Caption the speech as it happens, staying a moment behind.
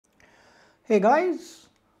Hey guys,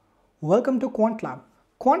 welcome to QuantLab.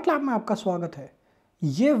 QuantLab में आपका स्वागत है।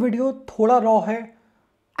 ये वीडियो थोड़ा रॉ है,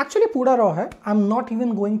 actually पूरा रॉ है. I'm not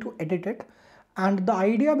even going to edit it. And the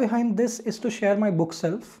idea behind this is to share my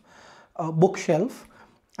bookshelf.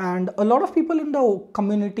 And a lot of people in the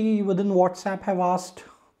community within WhatsApp have asked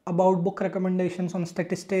about book recommendations on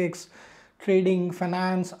statistics, trading,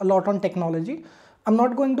 finance, a lot on technology. I'm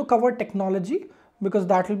not going to cover technology because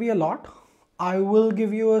that will be a lot. I will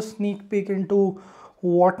give you a sneak peek into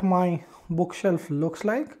what my bookshelf looks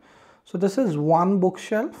like. So this is one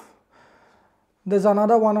bookshelf. There's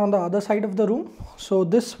another one on the other side of the room. So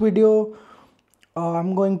this video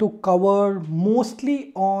I'm going to cover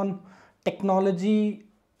mostly on technology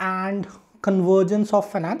and convergence of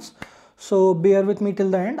finance. So bear with me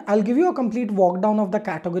till the end. I'll give you a complete walk down of the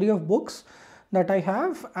category of books that I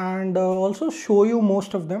have and also show you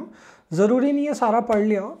most of them. Zaruri nahi hai sara pad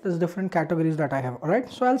liya. There's different categories that I have. All right.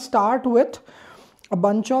 So I'll start with a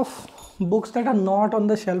bunch of books that are not on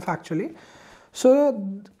the shelf actually.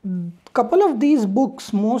 So couple of these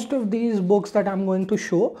books, most of these books that I'm going to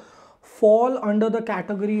show fall under the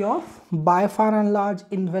category of by far and large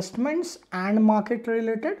investments and market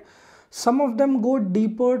related. Some of them go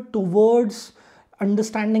deeper towards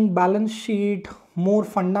understanding balance sheet, more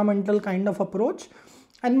fundamental kind of approach,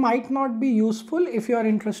 and might not be useful if you are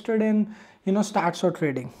interested in stats or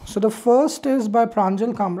trading. So the first is by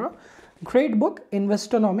Pranjal Kamra, great book,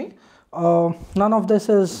 Investonomy. None of this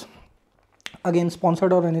is again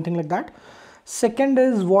sponsored or anything like that. Second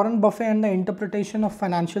is Warren Buffett and the Interpretation of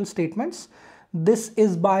Financial Statements. This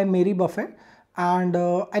is by Mary Buffett and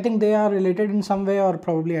I think they are related in some way or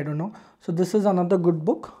probably I don't know. So this is another good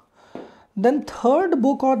book. Then third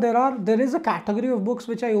book, or there is a category of books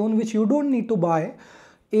which I own which you don't need to buy,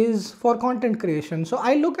 is for content creation. So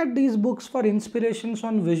I look at these books for inspirations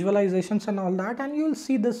on visualizations and all that, and you'll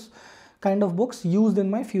see this kind of books used in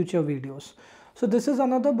my future videos. So this is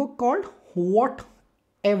another book called What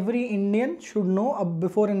Every Indian Should Know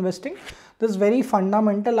Before Investing. This is very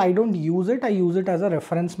fundamental. I don't use it. I use it as a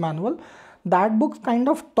reference manual. That book kind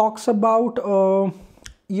of talks about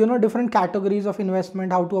different categories of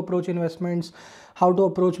investment, how to approach investments, how to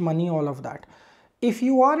approach money, all of that. If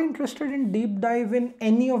you are interested in deep dive in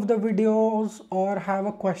any of the videos or have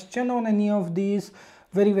a question on any of these,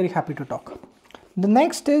 very happy to talk. The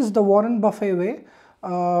next is the Warren Buffett Way,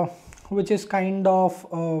 which is kind of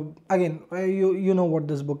again you know what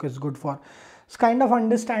this book is good for. It's kind of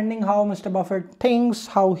understanding how Mr. Buffett thinks,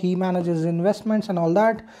 how he manages investments and all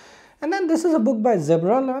that. And then this is a book by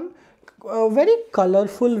Zebra Learn, a very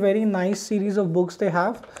colorful, very nice series of books they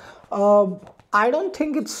have. I don't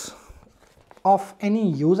think it's of any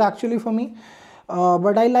use actually for me,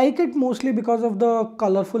 but I like it mostly because of the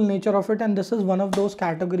colorful nature of it, and this is one of those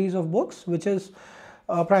categories of books which is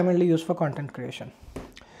primarily used for content creation.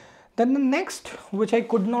 Then the next, which I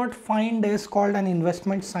could not find, is called An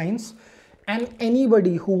Investment Science, and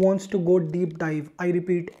anybody who wants to go deep dive, I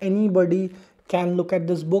repeat, anybody can look at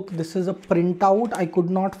this book. This is a printout. I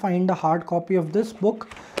could not find a hard copy of this book.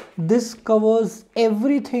 This covers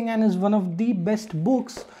everything and is one of the best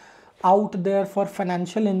books out there for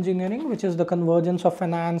financial engineering, which is the convergence of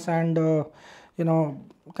finance and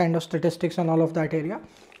kind of statistics and all of that area.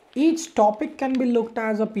 Each topic can be looked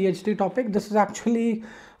as a PhD topic. This is actually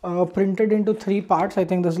printed into 3 parts. I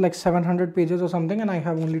think this is like 700 pages or something, and I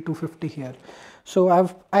have only 250 here. So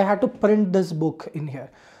I had to print this book in here.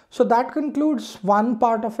 So that concludes one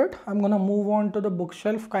part of it. I'm gonna move on to the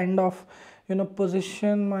bookshelf, kind of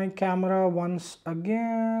position my camera once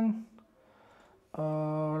again.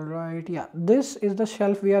 Right, yeah, this is the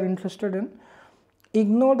shelf we are interested in.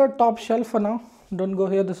 Ignore the top shelf for now, don't go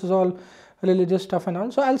here. This is all religious stuff and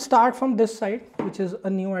all. So I'll start from this side, which is a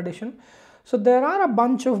new addition. So there are a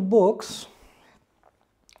bunch of books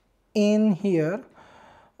in here.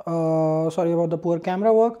 Sorry about the poor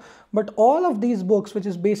camera work, but all of these books, which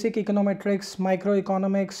is basic econometrics,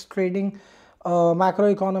 microeconomics, trading,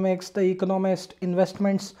 macroeconomics, the economist,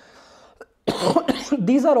 investments,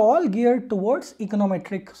 these are all geared towards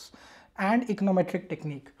econometrics and econometric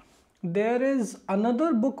technique. There is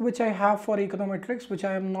another book which I have for econometrics, which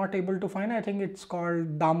I am not able to find. I think it's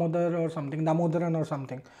called Damodaran or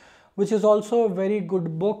something, which is also a very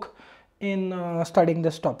good book in studying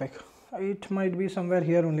this topic. It might be somewhere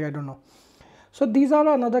here only, I don't know. So these are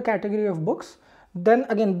another category of books. Then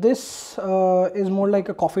again, this is more like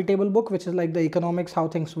a coffee table book, which is like the economics, how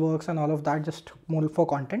things works and all of that, just more for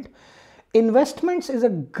content. Investments is a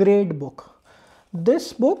great book.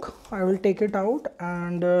 This book, I will take it out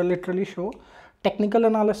and literally show technical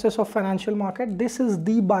analysis of financial market. This is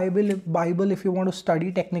the Bible if you want to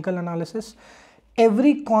study technical analysis.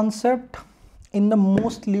 Every concept in the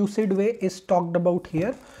most lucid way is talked about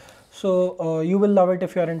here. So you will love it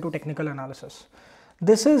if you are into technical analysis.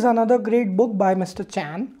 This is another great book by Mr.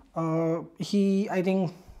 Chan. He, I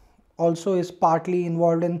think, also is partly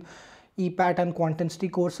involved in EPAT and quantity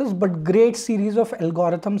courses, but great series of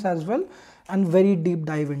algorithms as well, and very deep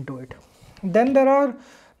dive into it. Then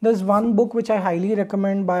there's one book which I highly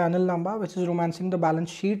recommend by Anil Lamba, which is Romancing the Balance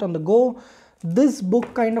Sheet on the Go. This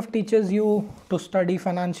book kind of teaches you to study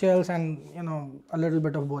financials and, you know, a little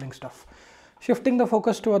bit of boring stuff. Shifting the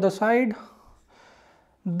focus to other side,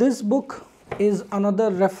 this book is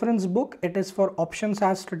another reference book. It is for options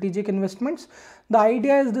as strategic investments. The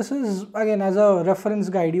idea is, this is again as a reference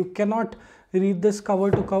guide. You cannot read this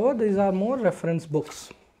cover to cover. These are more reference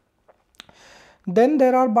books. Then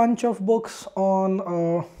there are a bunch of books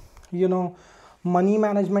on, you know, money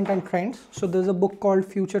management and trends. So there's a book called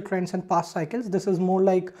Future Trends and Past Cycles. This is more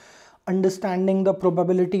like understanding the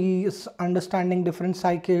probabilities, understanding different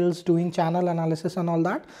cycles, doing channel analysis and all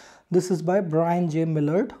that. This is by Brian J.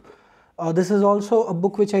 Millard. This is also a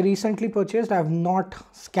book which I recently purchased. I have not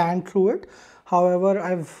scanned through it. However,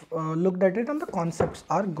 I've looked at it and the concepts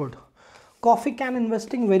are good. Coffee Can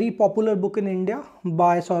Investing, very popular book in India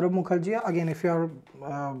by Saurabh Mukherjee. Again, if you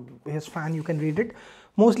are his fan, you can read it.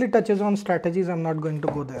 Mostly touches on strategies. I'm not going to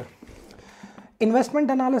go there.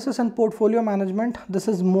 Investment Analysis and Portfolio Management. This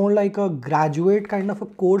is more like a graduate kind of a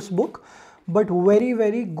course book, but very,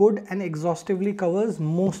 very good and exhaustively covers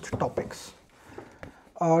most topics.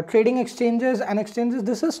 Trading exchanges and exchanges.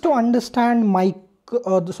 This is to understand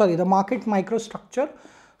the market microstructure.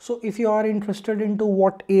 So if you are interested into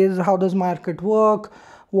how does market work,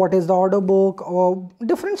 what is the order book, or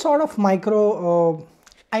different sort of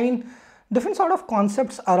different sort of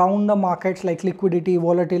concepts around the markets like liquidity,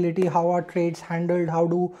 volatility, how are trades handled,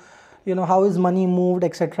 how is money moved,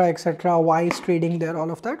 etc., etc., why is trading there, all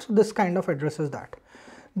of that. So this kind of addresses that.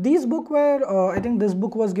 These books were, I think this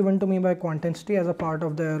book was given to me by QuantLab as a part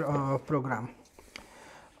of their program.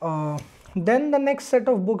 Then the next set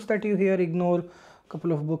of books that you hear, ignore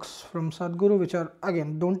couple of books from Sadhguru, which are,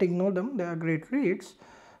 again, don't ignore them, they are great reads.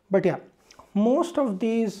 But yeah, most of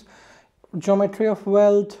these, Geometry of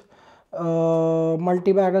Wealth,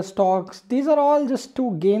 multi-bagger stocks, these are all just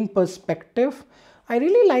to gain perspective. I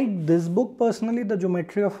really like this book personally, the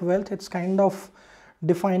Geometry of Wealth. It's kind of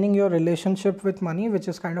defining your relationship with money, which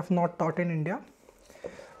is kind of not taught in India.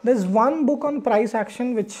 There's one book on price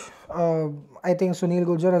action, which I think Sunil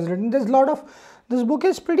Gujjar has written. There's a lot of, this book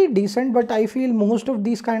is pretty decent, but I feel most of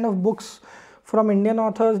these kind of books from Indian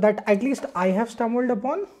authors that at least I have stumbled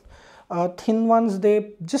upon, thin ones,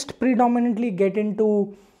 they just predominantly get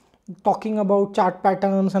into talking about chart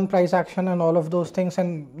patterns and price action and all of those things,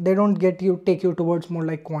 and they don't take you towards more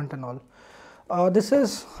like quant and all. This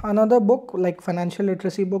is another book, like financial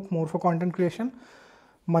literacy book, more for content creation,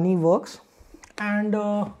 Money Works. And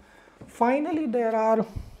finally, there are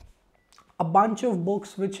a bunch of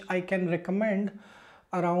books which I can recommend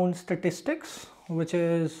around statistics, which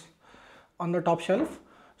is on the top shelf.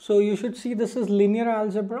 So you should see, this is Linear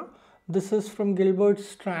Algebra. This is from Gilbert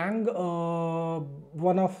Strang, Gilbert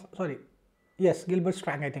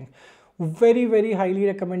Strang, I think. Very, very highly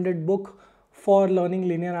recommended book for learning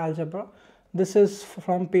linear algebra. This is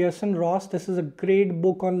from Pearson Ross. This is a great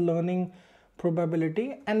book on learning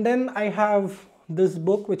probability. And then I have this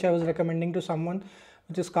book which I was recommending to someone,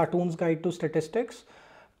 which is Cartoon's Guide to Statistics.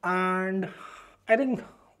 And I think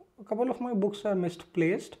a couple of my books are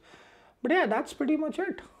misplaced. But yeah, that's pretty much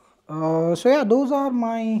it. So yeah, those are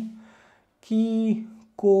my key,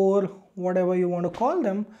 core, whatever you want to call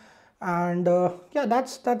them. And yeah,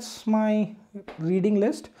 that's my reading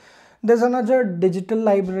list. There's another digital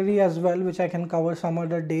library as well, which I can cover some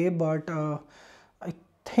other day, but I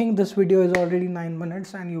think this video is already 9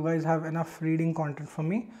 minutes and you guys have enough reading content for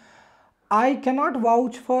me. I cannot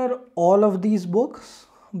vouch for all of these books,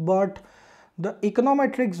 but the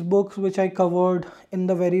econometrics books which I covered in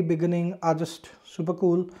the very beginning are just super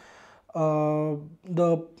cool.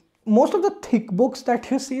 Most of the thick books that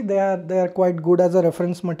you see, they are quite good as a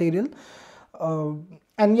reference material.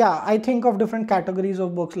 And yeah, I think of different categories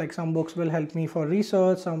of books, like some books will help me for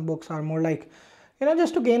research, some books are more like,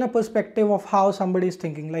 just to gain a perspective of how somebody is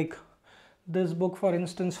thinking. Like this book, for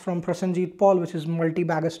instance, from Prasenjit Paul, which is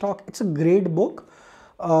Multi-Bagger Stock. It's a great book.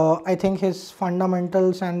 I think his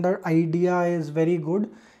fundamentals and the idea is very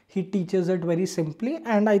good. He teaches it very simply.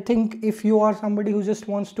 And I think if you are somebody who just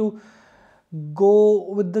wants to go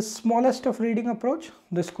with the smallest of reading approach,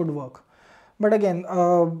 this could work. But again,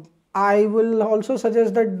 I will also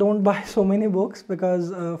suggest that don't buy so many books,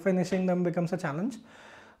 because finishing them becomes a challenge.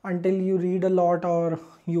 until you read a lot or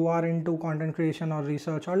you are into content creation or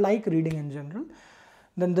research or like reading in general,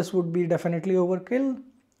 then this would be definitely overkill.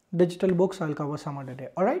 Digital books I'll cover some other day.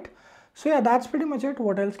 All right, so yeah, that's pretty much it.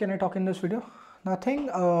 What else can I talk in this video? Nothing.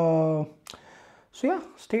 So yeah,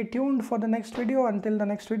 stay tuned for the next video. Until the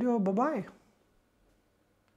next video, bye bye.